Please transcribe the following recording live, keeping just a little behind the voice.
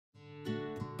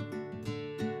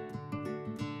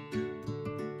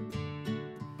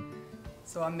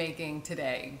So I'm making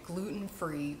today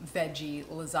gluten-free veggie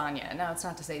lasagna. Now it's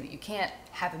not to say that you can't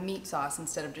have a meat sauce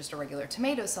instead of just a regular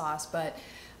tomato sauce, but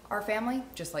our family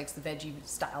just likes the veggie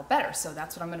style better, so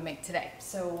that's what I'm gonna make today.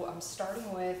 So I'm starting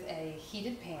with a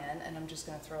heated pan, and I'm just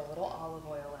gonna throw a little olive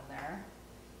oil in there.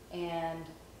 And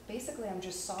basically I'm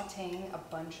just sauteing a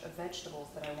bunch of vegetables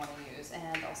that I wanna use.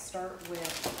 And I'll start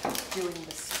with doing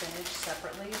the spinach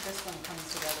separately. This one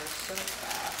comes together so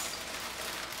fast.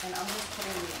 And I'm just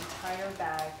putting the entire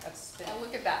bag of spinach. And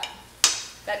look at that.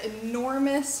 That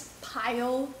enormous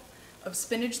pile of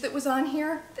spinach that was on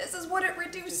here. This is what it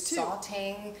reduced to.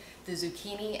 Sauteing the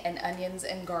zucchini and onions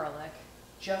and garlic,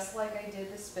 just like I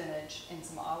did the spinach, in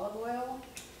some olive oil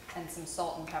and some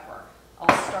salt and pepper.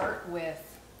 I'll start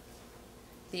with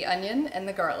the onion and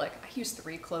the garlic. I use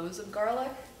 3 cloves of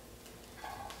garlic.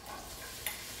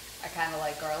 I kind of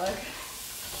like garlic.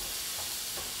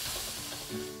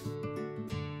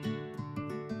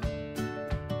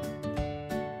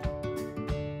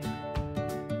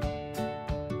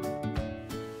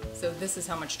 So this is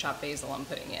how much chopped basil I'm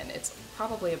putting in. It's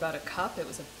probably about a cup. It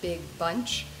was a big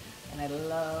bunch, and I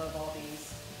love all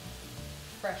these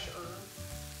fresh herbs.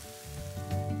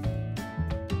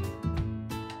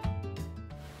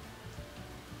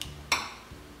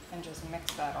 And just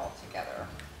mix that all together.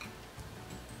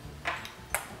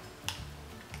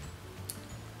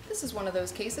 This is one of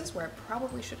those cases where I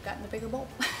probably should have gotten a bigger bowl.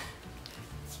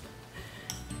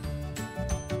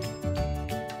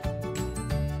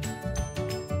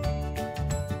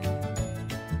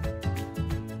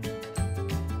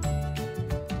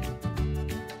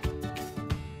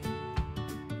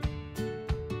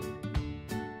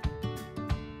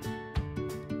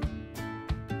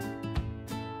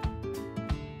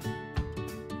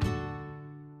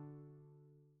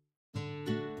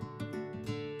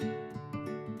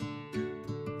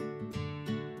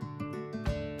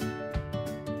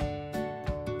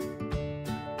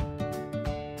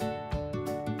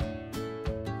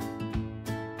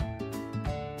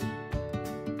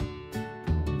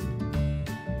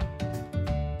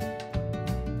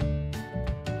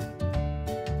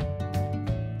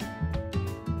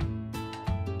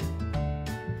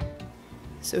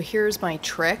 So here's my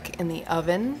trick in the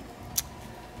oven,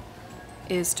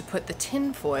 is to put the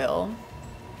tin foil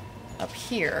up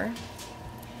here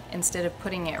instead of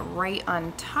putting it right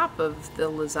on top of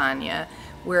the lasagna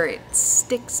where it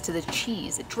sticks to the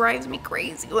cheese. It drives me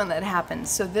crazy when that happens.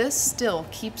 So this still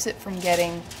keeps it from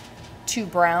getting too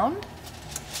browned,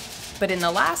 but in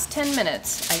the last 10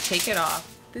 minutes I take it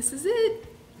off. This is it,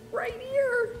 right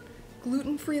here.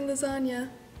 Gluten-free lasagna.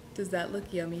 Does that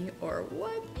look yummy or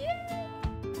what? Yeah!